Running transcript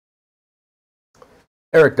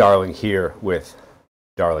Erik Darling here with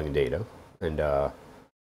Darling Data, and I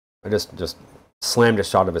just slammed a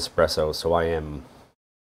shot of espresso, so I am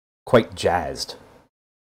quite jazzed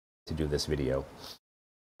to do this video.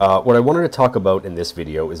 What I wanted to talk about in this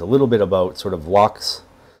video is a little bit about sort of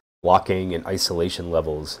locking and isolation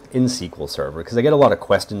levels in SQL Server, because I get a lot of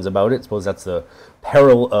questions about it. I suppose that's the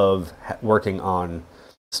peril of working on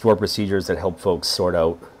store procedures that help folks sort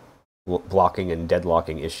out blocking and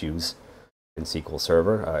deadlocking issues in SQL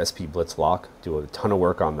Server. SP Blitz Lock, do a ton of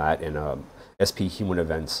work on that in SP Human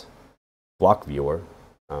Events Block Viewer.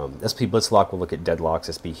 SP Blitz Lock will look at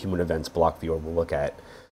deadlocks. SP Human Events Block Viewer will look at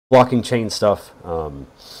blocking chain stuff.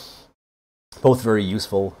 Both very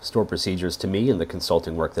useful store procedures to me in the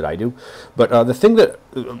consulting work that I do. But the thing that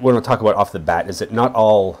we want to talk about off the bat is that not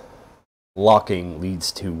all locking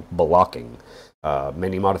leads to blocking.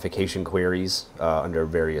 Many modification queries under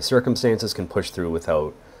various circumstances can push through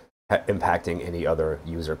without impacting any other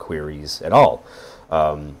user queries at all.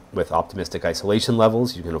 With optimistic isolation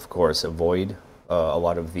levels, you can of course avoid a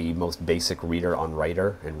lot of the most basic reader on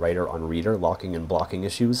writer and writer on reader locking and blocking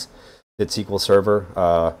issues that SQL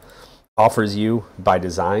Server offers you by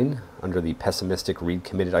design under the pessimistic read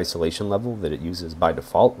committed isolation level that it uses by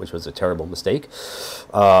default, which was a terrible mistake.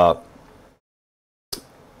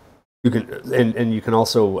 You can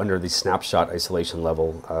also, under the snapshot isolation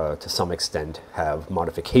level, to some extent, have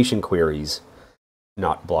modification queries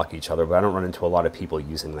not block each other, but I don't run into a lot of people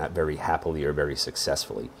using that very happily or very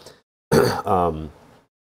successfully. All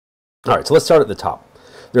right, so let's start at the top.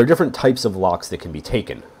 There are different types of locks that can be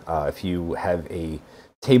taken. If you have a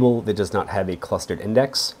table that does not have a clustered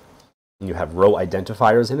index, and you have row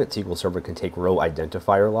identifiers in it, SQL Server can take row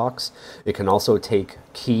identifier locks. It can also take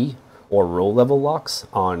key or row level locks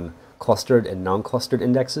on clustered and non-clustered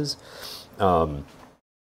indexes. I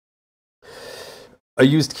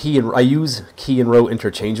use key and row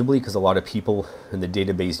interchangeably because a lot of people in the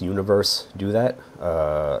database universe do that.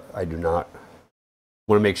 I do not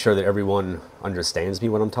want to make sure that everyone understands me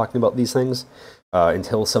when I'm talking about these things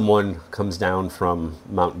until someone comes down from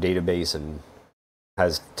Mount Database and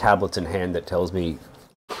has tablets in hand that tells me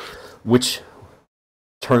which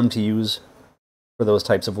term to use for those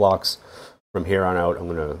types of locks. From here on out, I'm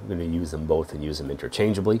gonna use them both and use them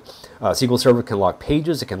interchangeably. SQL Server can lock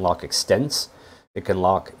pages, it can lock extents, it can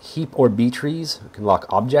lock heap or B trees, it can lock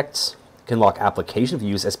objects, it can lock application. If you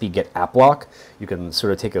use SP get app lock, you can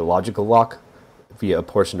sort of take a logical lock via a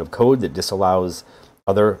portion of code that disallows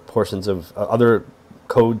other portions of other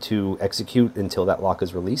code to execute until that lock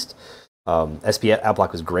is released. SP app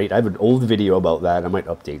lock was great. I have an old video about that. I might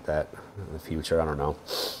update that in the future. I don't know.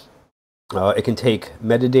 It can take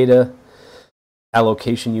metadata,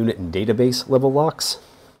 allocation unit, and database level locks.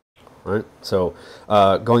 Right. So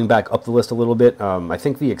going back up the list a little bit, I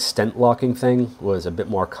think the extent locking thing was a bit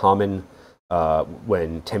more common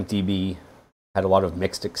when TempDB had a lot of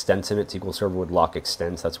mixed extents in it. SQL Server would lock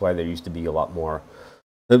extents. That's why there used to be a lot more.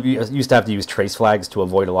 You used to have to use trace flags to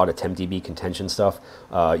avoid a lot of TempDB contention stuff.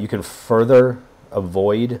 You can further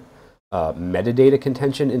avoid metadata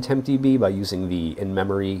contention in TempDB by using the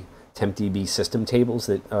in-memory TempDB system tables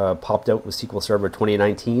that popped out with SQL Server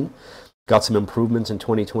 2019. Got some improvements in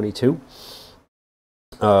 2022.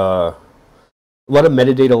 A lot of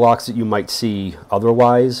metadata locks that you might see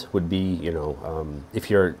otherwise would be, if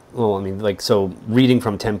you're, so reading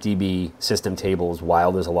from TempDB system tables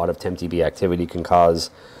while there's a lot of TempDB activity can cause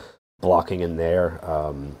blocking in there.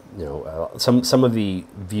 Some of the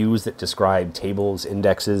views that describe tables,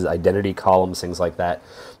 indexes, identity columns, things like that,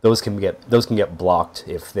 those can get blocked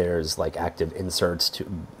if there's like active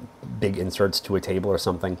big inserts to a table or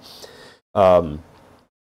something.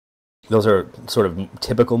 Those are sort of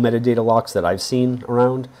typical metadata locks that I've seen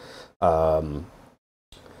around.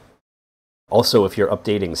 Also, if you're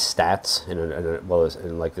updating stats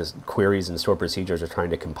in like this queries and store procedures are trying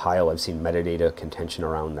to compile, I've seen metadata contention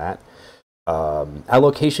around that.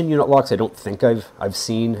 Allocation unit locks, I don't think I've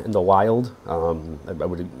seen in the wild. I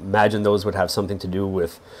would imagine those would have something to do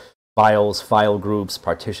with files, file groups,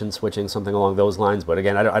 partition switching, something along those lines. But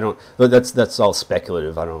again, I don't. That's all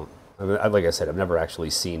speculative. Like I said, I've never actually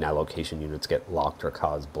seen allocation units get locked or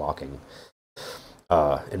cause blocking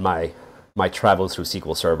in my travels through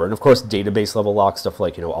SQL Server. And of course, database level lock stuff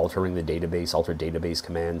like, altering the database, alter database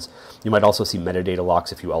commands. You might also see metadata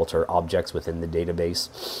locks if you alter objects within the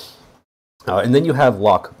database. And then you have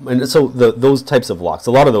lock, and so those types of locks,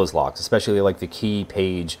 a lot of those locks, especially like the key,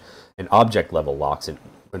 page, and object level locks,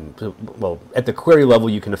 well, at the query level,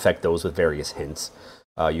 you can affect those with various hints.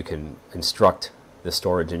 You can instruct the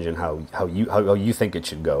storage engine how you think it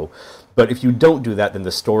should go. But if you don't do that, then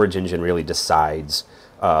the storage engine really decides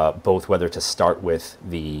both whether to start with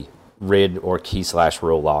the RID or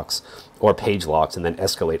key/row locks or page locks and then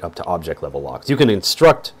escalate up to object level locks. You can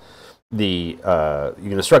instruct the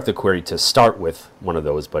query to start with one of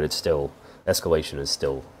those, but it's still, escalation is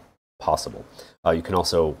still possible. You can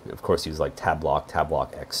also, of course, use like tab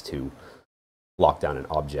lock X to lock down an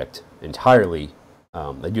object entirely.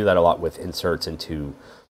 I do that a lot with inserts into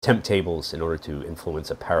temp tables in order to influence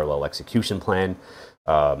a parallel execution plan.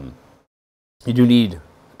 You do need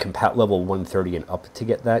compat level 130 and up to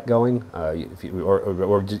get that going, or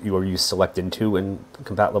you select into in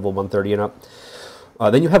compat level 130 and up.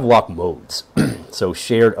 Then you have lock modes. So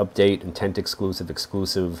shared, update, intent exclusive,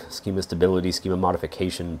 exclusive, schema stability, schema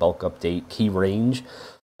modification, bulk update, key range.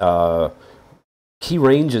 Key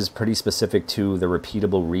range is pretty specific to the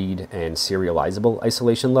repeatable read and serializable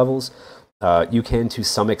isolation levels. You can, to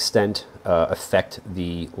some extent, affect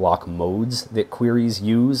the lock modes that queries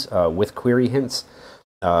use with query hints.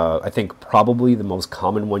 I think probably the most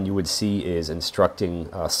common one you would see is instructing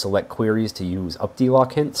select queries to use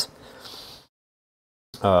upd-lock hints,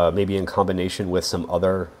 maybe in combination with some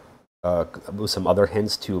other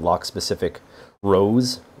hints to lock specific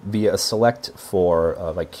rows via a select for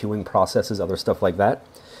like queuing processes, other stuff like that.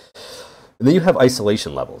 And then you have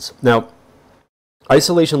isolation levels. Now,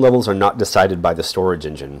 isolation levels are not decided by the storage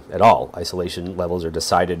engine at all. Isolation levels are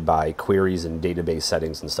decided by queries and database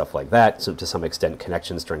settings and stuff like that, so to some extent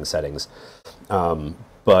connection string settings.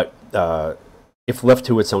 But if left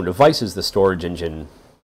to its own devices, the storage engine,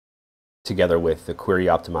 together with the query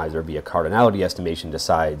optimizer via cardinality estimation,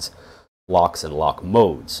 decides locks and lock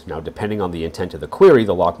modes. Now, depending on the intent of the query,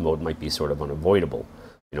 the lock mode might be sort of unavoidable.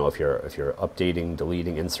 You know, if you're updating,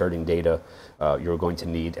 deleting, inserting data, you're going to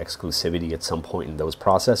need exclusivity at some point in those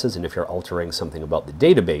processes. And if you're altering something about the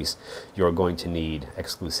database, you're going to need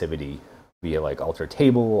exclusivity via like alter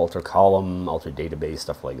table, alter column, alter database,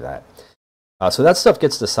 stuff like that. So that stuff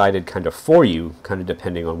gets decided kind of for you, kind of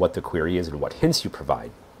depending on what the query is and what hints you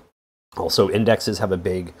provide. Also, indexes have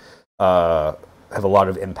a lot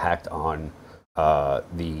of impact on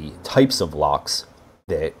the types of locks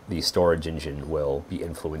that the storage engine will be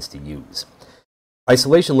influenced to use.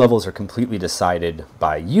 Isolation levels are completely decided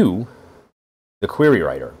by you, the query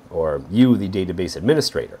writer, or you, the database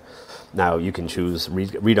administrator. Now, you can choose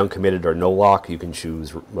read uncommitted or no lock. You can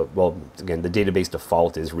choose, well, again, the database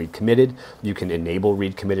default is read committed. You can enable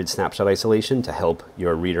read committed snapshot isolation to help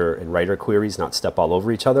your reader and writer queries not step all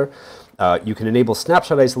over each other. You can enable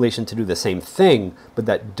snapshot isolation to do the same thing, but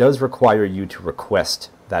that does require you to request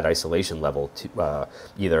that isolation level to,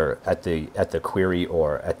 either at the query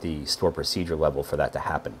or at the store procedure level for that to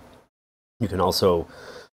happen. You can also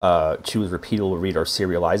choose repeatable read or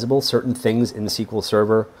serializable. Certain things in SQL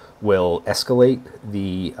Server will escalate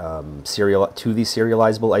the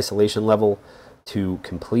serializable isolation level to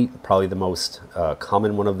complete. Probably the most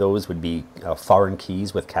common one of those would be foreign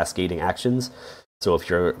keys with cascading actions. So if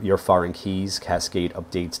your foreign keys cascade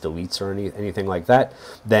updates, deletes, or anything like that,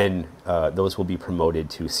 then those will be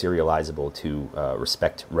promoted to serializable to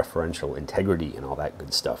respect referential integrity and all that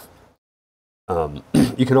good stuff.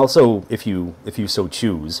 You can also, if you so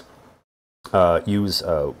choose, use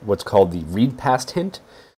what's called the read past hint.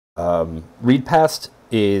 Read past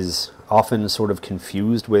is often sort of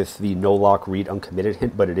confused with the no lock read uncommitted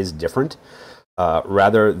hint, but it is different.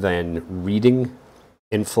 Rather than reading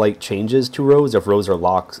in-flight changes to rows, if rows are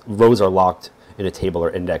locked in a table or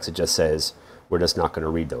index, it just says we're just not going to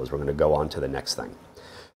read those. We're going to go on to the next thing.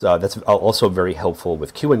 So that's also very helpful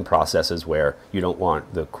with queuing processes where you don't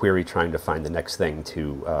want the query trying to find the next thing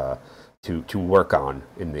to work on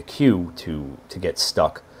in the queue to get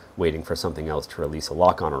stuck waiting for something else to release a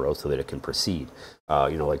lock on a row so that it can proceed.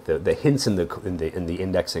 You know, like the hints in the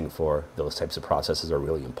indexing for those types of processes are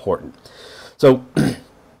really important. So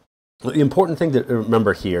the important thing to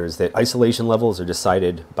remember here is that isolation levels are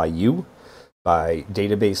decided by you, by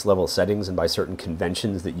database level settings, and by certain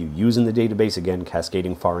conventions that you use in the database. Again,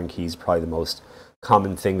 cascading foreign keys, probably the most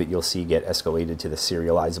common thing that you'll see get escalated to the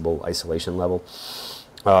serializable isolation level.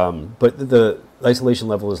 But the isolation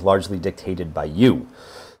level is largely dictated by you.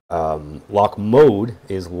 Lock mode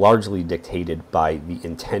is largely dictated by the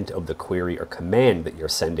intent of the query or command that you're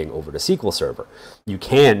sending over to SQL Server. You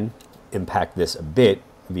can impact this a bit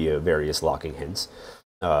via various locking hints,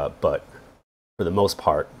 but for the most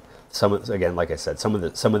part, again, like I said, some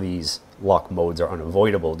of these lock modes are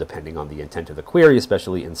unavoidable depending on the intent of the query,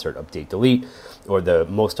 especially insert, update, delete, or the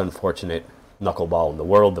most unfortunate knuckleball in the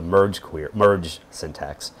world, the merge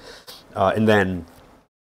syntax. And then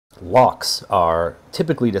locks are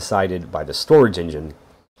typically decided by the storage engine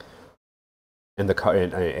and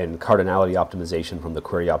and cardinality optimization from the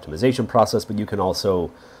query optimization process, but you can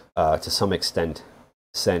also, to some extent,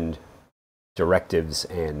 send directives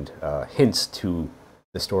and hints to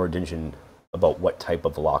the storage engine about what type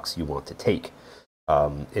of locks you want to take.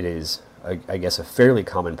 It is, I guess, a fairly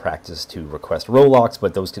common practice to request row locks,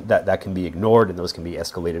 but that can be ignored, and those can be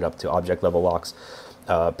escalated up to object level locks.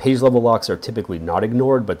 Page level locks are typically not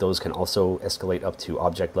ignored, but those can also escalate up to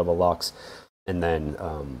object level locks. And then,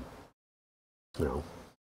 you know,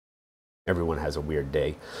 everyone has a weird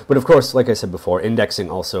day. But of course, like I said before, indexing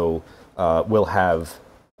also will have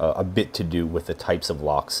a bit to do with the types of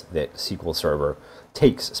locks that SQL Server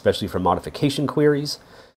takes, especially for modification queries.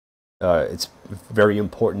 It's very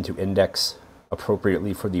important to index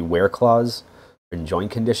appropriately for the where clause and join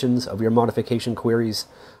conditions of your modification queries.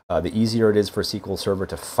 The easier it is for SQL Server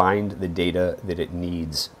to find the data that it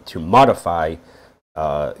needs to modify,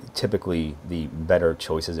 typically the better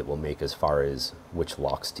choices it will make as far as which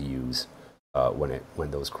locks to use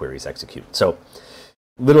when those queries execute. So,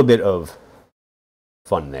 a little bit of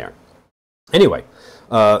fun there. Anyway,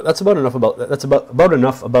 that's about enough about that. That's about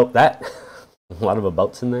enough about that. A lot of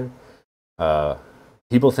abouts in there.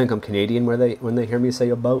 People think I'm Canadian when they hear me say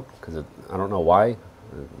about, because I don't know why.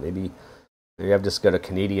 Maybe I've just got a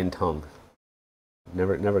Canadian tongue.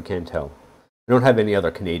 Never can tell. I don't have any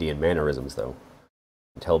other Canadian mannerisms though.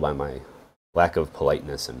 I can tell by my lack of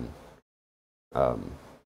politeness and I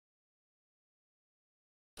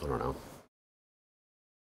don't know.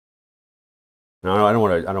 No, I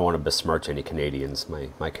don't want to besmirch any Canadians.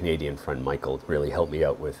 My Canadian friend Michael really helped me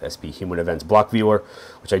out with SP Human Events Block Viewer,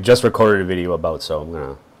 which I just recorded a video about. So I'm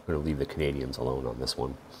gonna leave the Canadians alone on this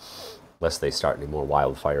one, lest they start any more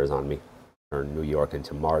wildfires on me, turn New York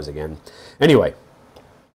into Mars again. Anyway,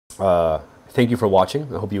 thank you for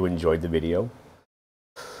watching. I hope you enjoyed the video.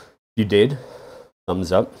 If you did,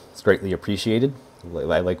 thumbs up. It's greatly appreciated.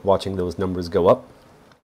 I like watching those numbers go up.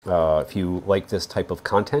 If you like this type of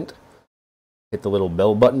content, hit the little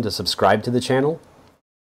bell button to subscribe to the channel.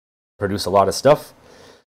 Produce a lot of stuff.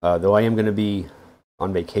 Though I am going to be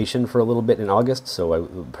on vacation for a little bit in August,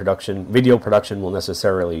 so video production will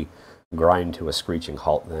necessarily grind to a screeching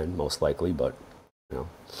halt then, most likely, but you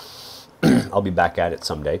know, I'll be back at it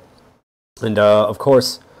someday. And of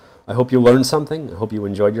course, I hope you learned something. I hope you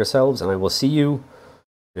enjoyed yourselves, and I will see you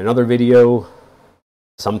in another video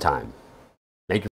sometime.